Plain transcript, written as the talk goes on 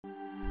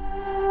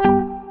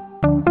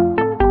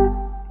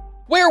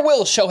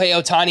will Shohei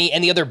Ohtani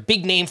and the other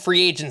big-name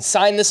free agents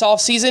sign this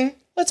offseason?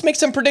 Let's make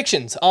some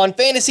predictions on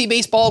Fantasy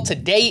Baseball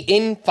Today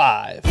in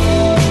 5.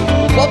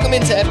 Welcome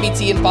into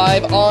FBT in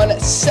 5 on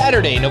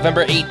Saturday,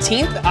 November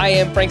 18th. I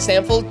am Frank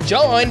Stanfield,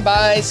 joined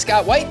by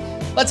Scott White.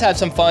 Let's have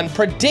some fun.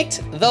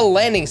 Predict the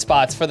landing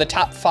spots for the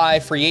top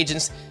 5 free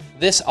agents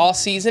this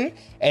offseason.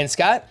 And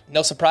Scott,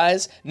 no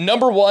surprise,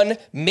 number 1,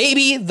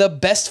 maybe the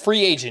best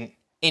free agent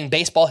in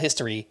baseball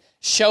history,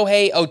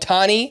 Shohei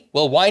Ohtani,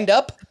 will wind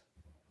up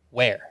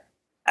where?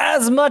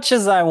 As much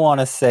as I want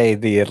to say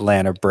the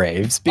Atlanta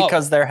Braves,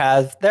 because there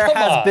has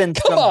been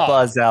some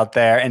buzz out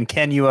there, and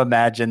can you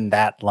imagine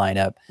that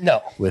lineup?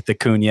 No, with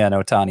Acuna and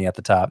Ohtani at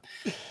the top.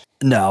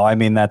 No, I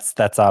mean that's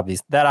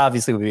obvious. That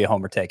obviously would be a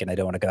homer take, and I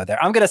don't want to go there.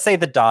 I'm going to say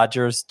the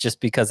Dodgers, just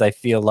because I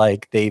feel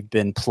like they've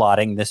been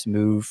plotting this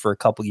move for a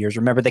couple years.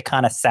 Remember, they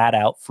kind of sat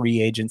out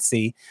free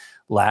agency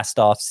last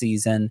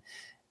offseason,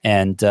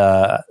 and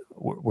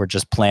we're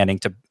just planning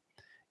to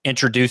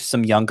introduce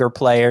some younger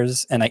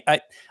players. And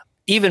I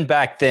even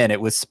back then, it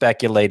was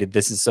speculated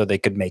this is so they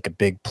could make a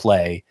big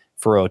play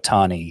for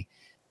Ohtani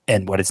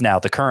in what is now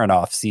the current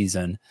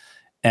offseason.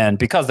 And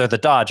because they're the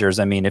Dodgers,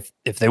 I mean,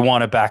 if they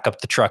want to back up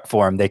the truck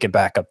for him, they can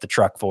back up the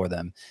truck for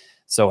them.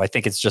 So I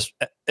think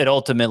it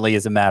ultimately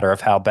is a matter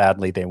of how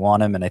badly they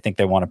want him, and I think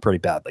they want him pretty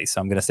badly.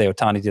 So I'm going to say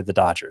Ohtani to the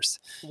Dodgers.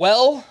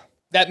 Well,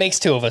 that makes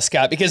 2 of us,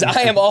 Scott, because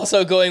I am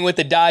also going with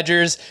the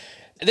Dodgers.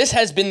 This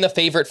has been the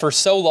favorite for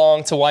so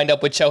long to wind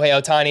up with Shohei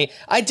Ohtani.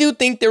 I do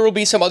think there will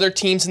be some other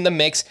teams in the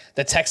mix.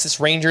 The Texas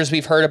Rangers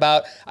we've heard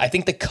about. I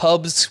think the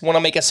Cubs want to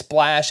make a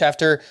splash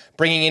after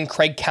bringing in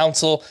Craig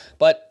Counsell,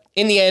 but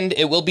in the end,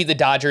 it will be the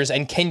Dodgers.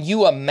 And can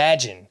you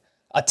imagine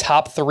a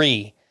top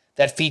 3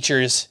 that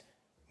features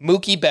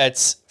Mookie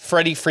Betts,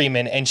 Freddie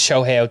Freeman, and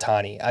Shohei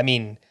Ohtani? I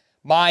mean,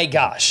 my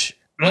gosh.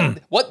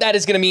 What that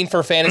is going to mean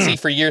for fantasy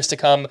for years to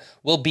come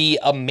will be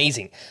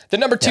amazing. The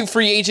number 2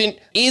 free agent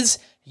is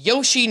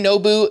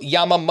Yoshinobu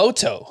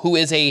Yamamoto, who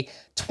is a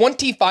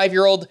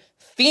 25-year-old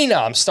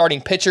phenom starting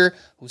pitcher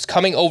who's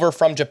coming over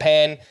from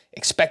Japan,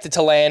 expected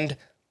to land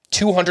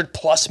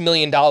 $200+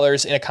 million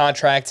in a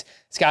contract.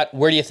 Scott,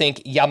 where do you think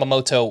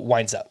Yamamoto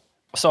winds up?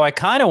 So I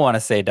kind of want to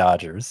say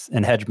Dodgers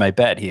and hedge my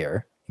bet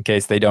here in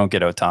case they don't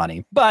get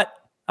Ohtani, but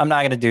I'm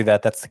not going to do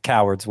that. That's the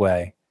coward's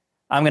way.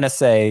 I'm going to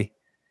say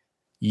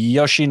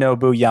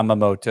Yoshinobu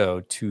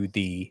Yamamoto to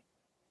the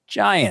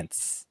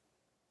Giants.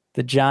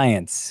 The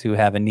Giants, who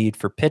have a need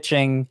for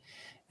pitching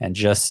and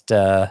just,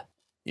 they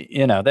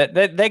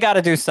got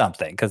to do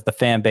something because the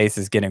fan base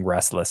is getting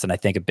restless. And I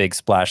think a big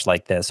splash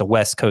like this, a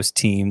West Coast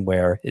team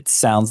where it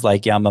sounds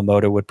like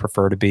Yamamoto would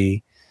prefer to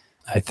be,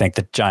 I think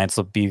the Giants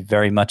will be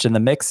very much in the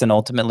mix and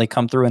ultimately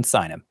come through and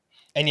sign him.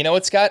 And you know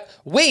what, Scott?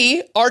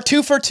 We are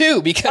 2 for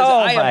 2 because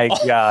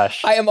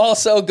I am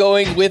also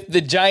going with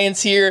the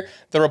Giants here.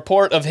 The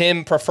report of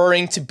him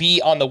preferring to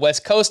be on the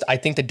West Coast. I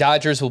think the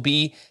Dodgers will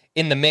be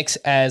in the mix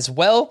as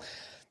well.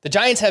 The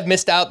Giants have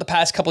missed out the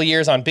past couple of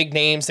years on big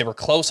names. They were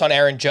close on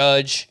Aaron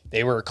Judge.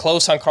 They were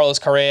close on Carlos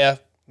Correa.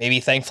 Maybe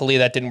thankfully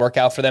that didn't work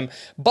out for them.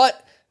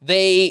 But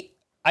they,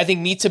 I think,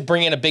 need to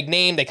bring in a big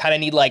name. They kind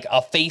of need like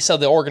a face of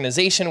the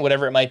organization,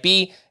 whatever it might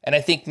be. And I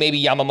think maybe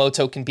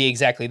Yamamoto can be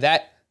exactly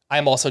that.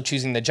 I'm also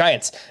choosing the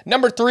Giants.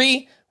 Number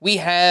 3, we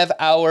have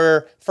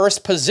our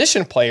first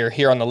position player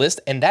here on the list,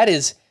 and that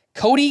is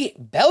Cody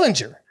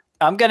Bellinger.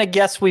 I'm going to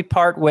guess we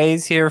part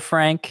ways here,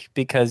 Frank,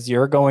 because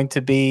you're going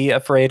to be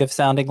afraid of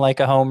sounding like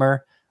a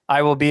homer.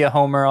 I will be a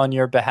homer on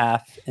your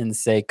behalf and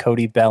say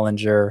Cody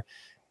Bellinger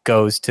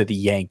goes to the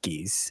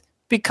Yankees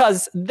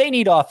because they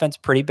need offense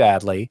pretty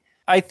badly.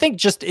 I think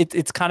just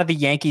it's kind of the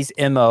Yankees'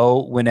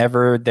 MO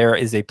whenever there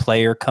is a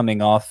player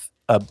coming off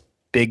a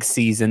big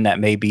season that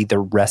maybe the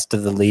rest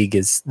of the league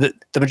is the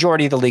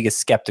majority of the league is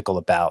skeptical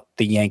about.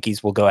 The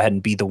Yankees will go ahead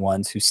and be the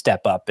ones who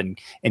step up and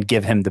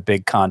give him the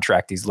big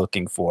contract he's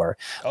looking for.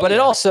 It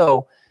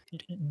also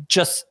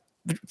just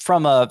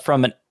from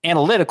an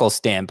analytical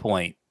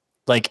standpoint,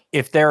 like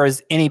if there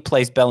is any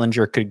place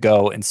Bellinger could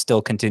go and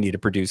still continue to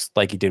produce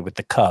like he did with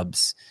the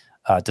Cubs,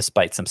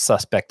 despite some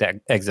suspect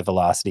exit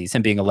velocities,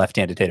 him being a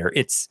left-handed hitter,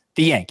 it's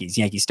the Yankees,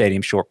 Yankee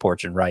Stadium, short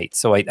porch and right.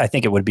 So I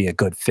think it would be a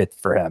good fit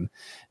for him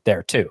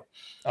there too.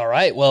 All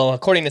right. Well,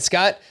 according to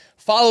Scott,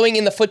 following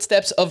in the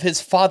footsteps of his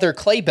father,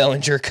 Clay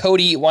Bellinger,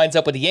 Cody winds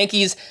up with the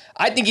Yankees.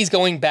 I think he's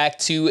going back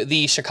to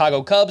the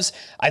Chicago Cubs.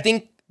 I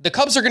think the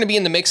Cubs are going to be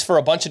in the mix for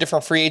a bunch of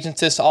different free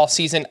agents this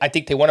offseason. I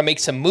think they want to make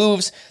some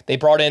moves. They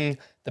brought in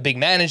the big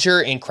manager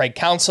in Craig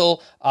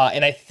Counsell,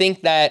 and I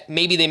think that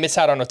maybe they miss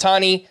out on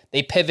Ohtani.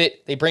 They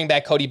pivot. They bring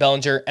back Cody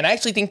Bellinger, and I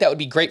actually think that would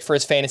be great for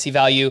his fantasy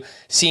value,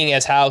 seeing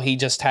as how he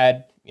just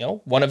had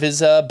one of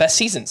his best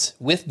seasons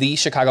with the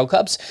Chicago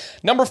Cubs.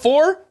 Number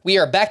 4, we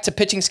are back to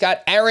pitching, Scott.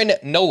 Aaron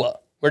Nola.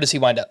 Where does he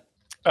wind up?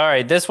 All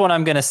right, this one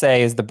I'm going to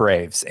say is the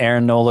Braves.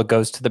 Aaron Nola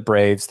goes to the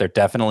Braves. They're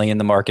definitely in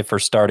the market for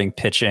starting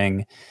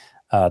pitching.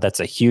 That's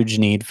a huge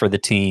need for the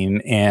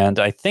team, and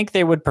I think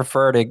they would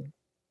prefer to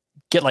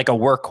get like a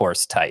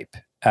workhorse type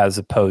as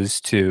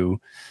opposed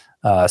to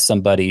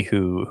somebody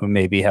who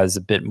maybe has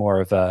a bit more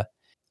of a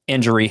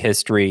injury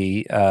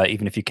history,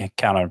 even if you can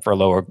count on for a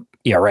lower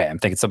ERA. I'm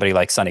thinking somebody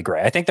like Sonny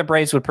Gray. I think the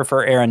Braves would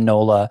prefer Aaron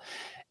Nola,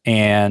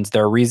 and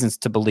there are reasons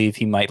to believe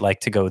he might like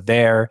to go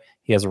there.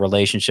 He has a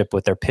relationship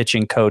with their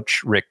pitching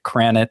coach, Rick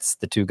Kranitz.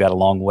 The two got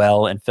along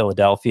well in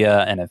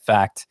Philadelphia, and in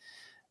fact,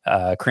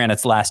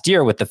 Kranitz last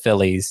year with the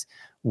Phillies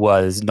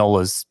was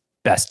Nola's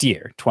best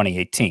year,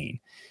 2018.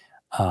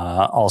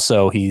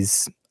 Also,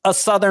 he's a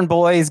Southern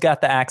boy. He's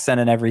got the accent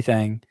and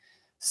everything.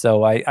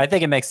 So I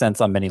think it makes sense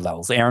on many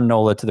levels. Aaron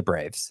Nola to the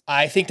Braves.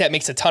 I think that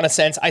makes a ton of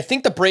sense. I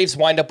think the Braves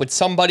wind up with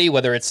somebody,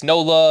 whether it's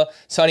Nola,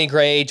 Sonny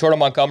Gray, Jordan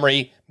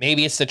Montgomery,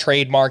 maybe it's the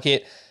trade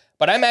market.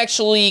 But I'm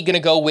actually going to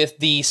go with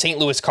the St.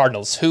 Louis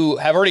Cardinals, who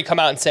have already come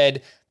out and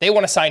said they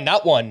want to sign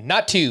not one,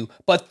 not two,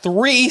 but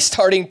 3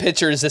 starting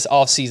pitchers this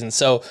offseason.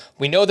 So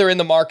we know they're in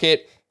the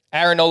market.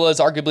 Aaron Nola is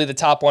arguably the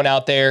top one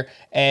out there.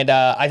 And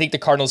I think the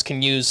Cardinals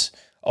can use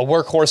a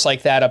workhorse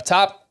like that up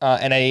top.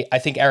 And I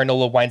think Aaron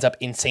Nola winds up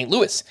in St.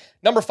 Louis.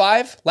 Number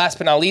 5, last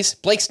but not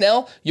least, Blake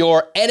Snell,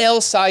 your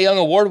NL Cy Young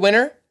Award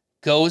winner,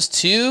 goes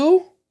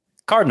to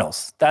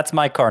Cardinals. That's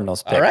my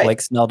Cardinals pick. Right.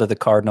 Blake Snell to the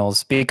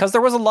Cardinals, because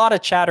there was a lot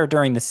of chatter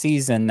during the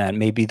season that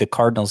maybe the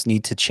Cardinals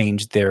need to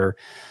change their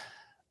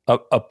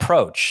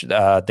approach.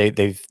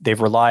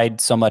 They've relied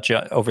so much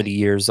over the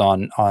years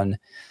on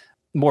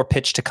more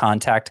pitch to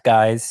contact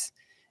guys,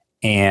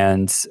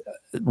 and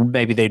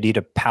maybe they need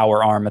a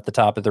power arm at the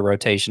top of the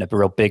rotation, a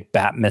real big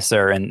bat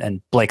misser,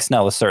 and Blake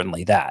Snell is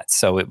certainly that.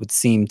 So it would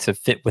seem to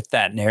fit with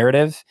that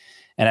narrative.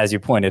 And as you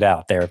pointed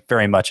out, they're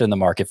very much in the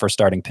market for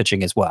starting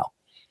pitching as well.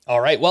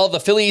 All right. Well, the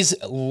Phillies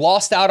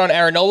lost out on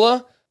Aaron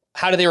Nola.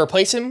 How do they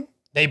replace him?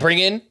 They bring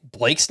in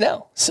Blake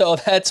Snell. So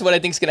that's what I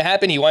think is going to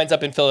happen. He winds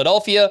up in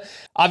Philadelphia.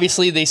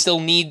 Obviously, they still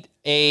need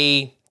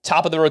a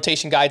top of the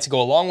rotation guy to go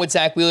along with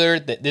Zach Wheeler.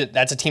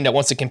 That's a team that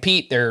wants to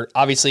compete. They're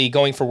obviously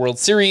going for World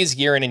Series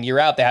year in and year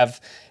out. They have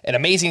an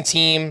amazing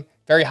team,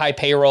 very high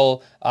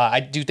payroll.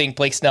 I do think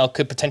Blake Snell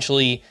could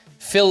potentially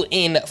fill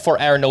in for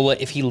Aaron Nola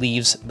if he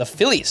leaves the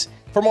Phillies.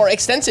 For more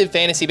extensive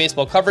fantasy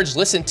baseball coverage,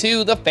 listen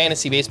to the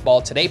Fantasy Baseball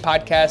Today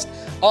podcast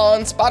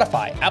on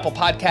Spotify, Apple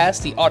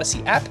Podcasts, the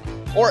Odyssey app,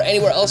 or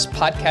anywhere else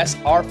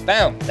podcasts are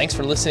found. Thanks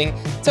for listening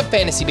to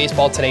Fantasy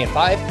Baseball Today in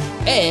 5,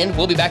 and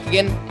we'll be back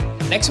again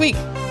next week.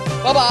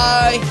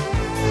 Bye-bye.